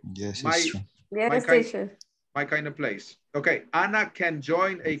 Yes, it's true. My kind of place. Okay, Anna can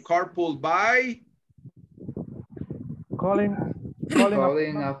join a carpool by Calling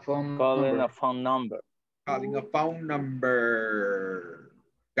a phone number. Calling a phone number.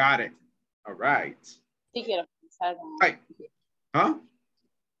 Got it. All right. Right. Huh?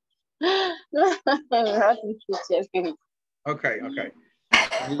 Okay.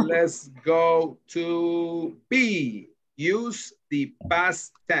 Let's go to B. Use the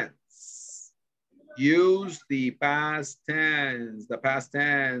past tense. Use the past tense. The past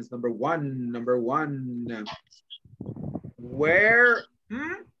tense. Number one. Where?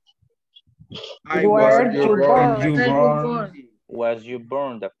 Was you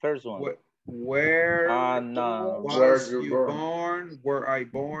born? The first one. Where no. was you born? Were I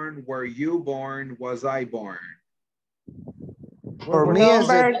born? Were you born? Was I born? For me, is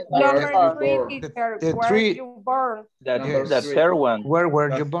number 3, teacher. Where you born? The third one. Where were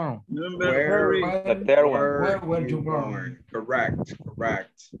you born? The third one. Where were you born? Correct.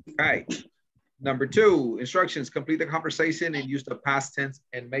 Okay. Number 2, instructions. Complete the conversation and use the past tense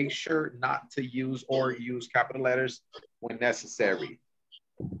and make sure not to use or use capital letters when necessary.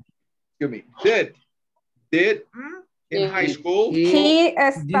 Excuse me. Did in high school? He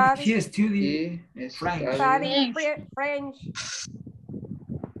studied French.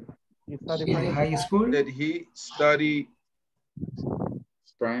 In high school? Did he study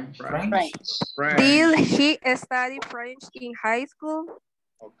French. Did he study French in high school?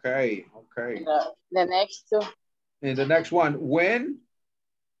 Okay, okay. The next two. And the next one, when?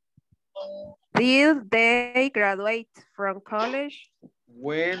 Did they graduate from college?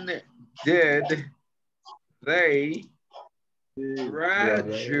 When did they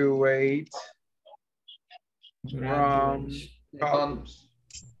graduate from college?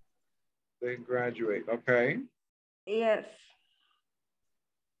 They graduate, okay. Yes.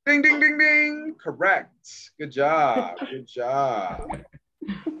 Ding, ding, ding, ding. Correct. Good job. Good job.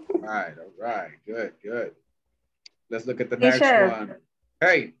 All right. Good, good. Let's look at the next one.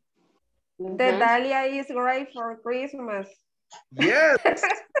 Hey. The dahlia is great for Christmas. Yes.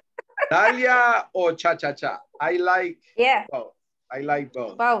 Dahlia or cha-cha-cha? I like both. I like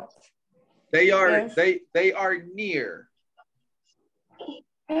both. Both. They are they are near.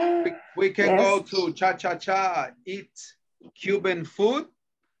 We can go to cha-cha-cha, eat Cuban food,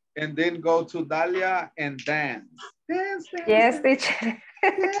 and then go to Dahlia and dance. Dance, dance. Yes, dance. teacher.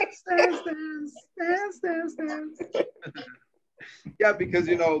 Dance, dance, dance, dance, dance, dance. Yeah, because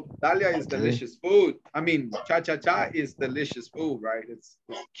you know, Dahlia is delicious food. I mean, cha-cha-cha is delicious food, right? It's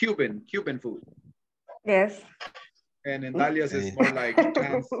Cuban food. Yes. And in Dahlia's it's more like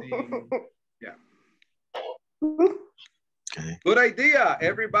dancing. Yeah. Okay. Good idea,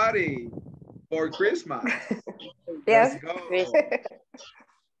 everybody, for Christmas. Yes. Let's go.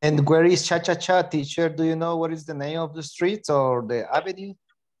 And where is Cha-Cha-Cha, teacher? Do you know what is the name of the street or the avenue?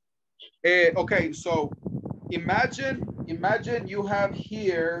 Okay, so imagine you have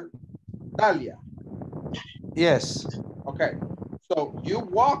here Dahlia. Yes. Okay, so you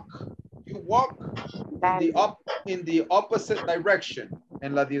walk in the opposite direction,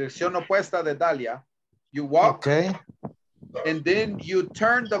 en la dirección opuesta de Dahlia. You walk. Okay. And then you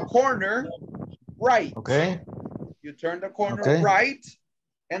turn the corner right. Okay. You turn the corner right,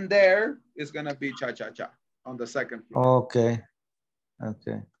 and there is gonna be cha-cha-cha on the second floor. Okay.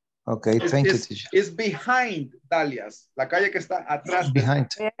 Okay. Okay. Thank you, teacher. It's behind Dahlia's. La calle que está atrás. Behind.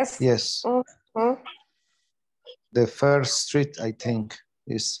 Yes. Yes. The first street, I think,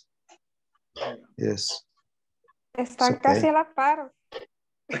 is. Yes. Están casi a la par.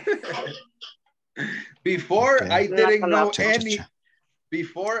 Before I didn't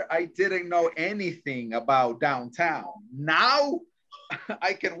know anything about downtown. Now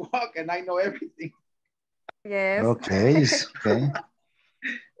I can walk and I know everything. Yes. Okay. Okay.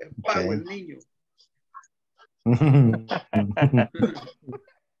 Pago el niño.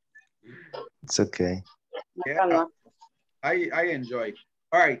 It's okay. Yeah, I enjoy.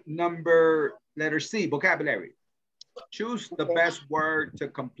 All right, letter C, vocabulary. Choose the best word to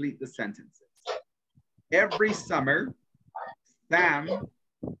complete the sentences. Every summer, Sam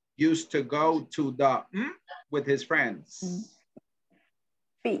used to go to the with his friends.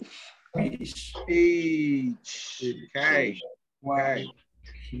 Beach. Okay. Okay.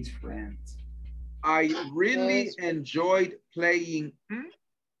 His friends. I really enjoyed playing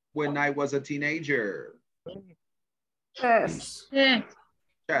when I was a teenager. Chess.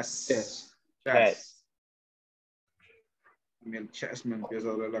 Chess. El chess me empieza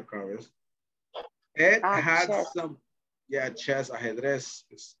a doler la cabeza. Ed had some, chess, ajedrez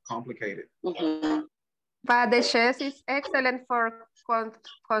is complicated. But the chess is excellent for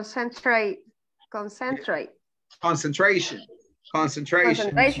concentration.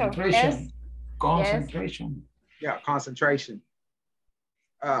 Yeah, concentration.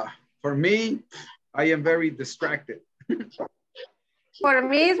 For me, I am very distracted. For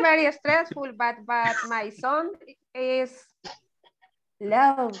me, it's very stressful, but my son is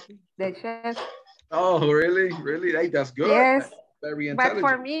love the chess. Oh, really? Really? Hey, that's good. Yes. That's very intelligent. But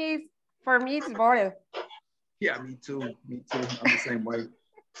for me, it's boring. Yeah, me too. I'm the same way.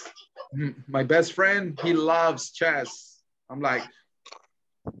 My best friend, he loves chess. I'm like,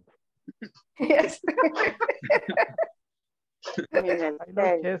 yes.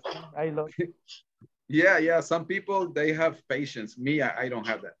 I love chess. Yeah. Some people, they have patience. Me, I don't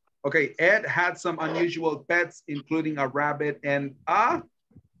have that. Okay, Ed had some unusual pets, including a rabbit and a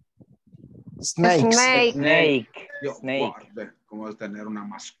snake. Snake. ¿Cómo es tener una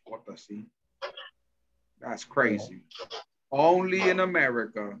mascota así? That's crazy. Only in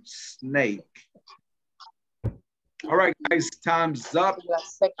America, snake. All right, guys, time's up.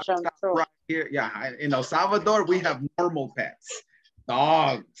 Right here. Yeah, in El Salvador, we have normal pets.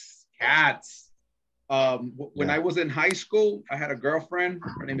 Dogs, cats. When I was in high school, I had a girlfriend.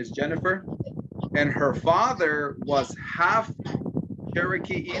 Her name is Jennifer. And her father was half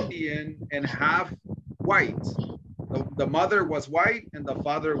Cherokee Indian and half white. The mother was white and the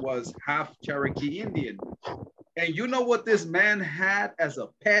father was half Cherokee Indian. And you know what this man had as a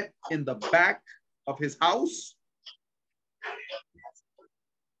pet in the back of his house?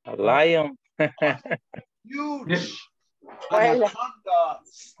 A lion. Huge anaconda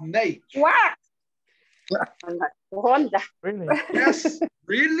snake. What? Really? Yes,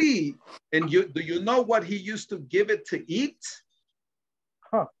 really. And do you know what he used to give it to eat?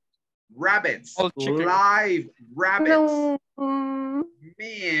 Huh. Rabbits, live rabbits.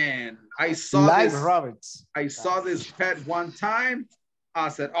 Man, I saw live this. rabbits. I saw this pet one time. I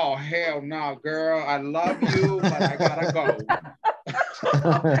said, "Oh hell no, girl! I love you, but I gotta go."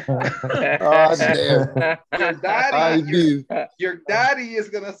 Oh, damn. Your daddy is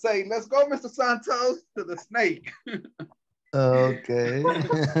gonna say, "Let's go, Mr. Santos," to the snake. Okay.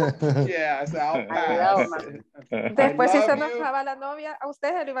 Yeah, I said, I'll pass. Después si se enojaba la novia, a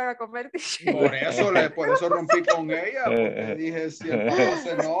ustedes se lo iban a comer. Por eso rompí con ella, porque dije, si el papá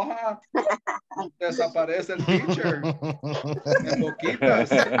se enoja, desaparece el teacher. En boquitas.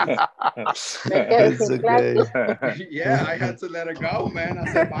 Okay. Yeah, I had to let her go, man.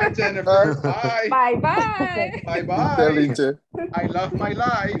 I said, bye, Jennifer. Bye. Bye, bye. Bye, bye. I love my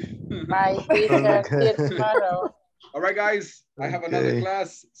life. Bye, teacher. See you tomorrow. All right, guys. I have another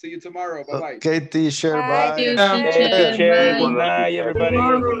class. See you tomorrow. Bye-bye. Okay, teacher. Bye. Teacher. Good night, everybody.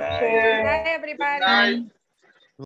 Good night. Good night, everybody.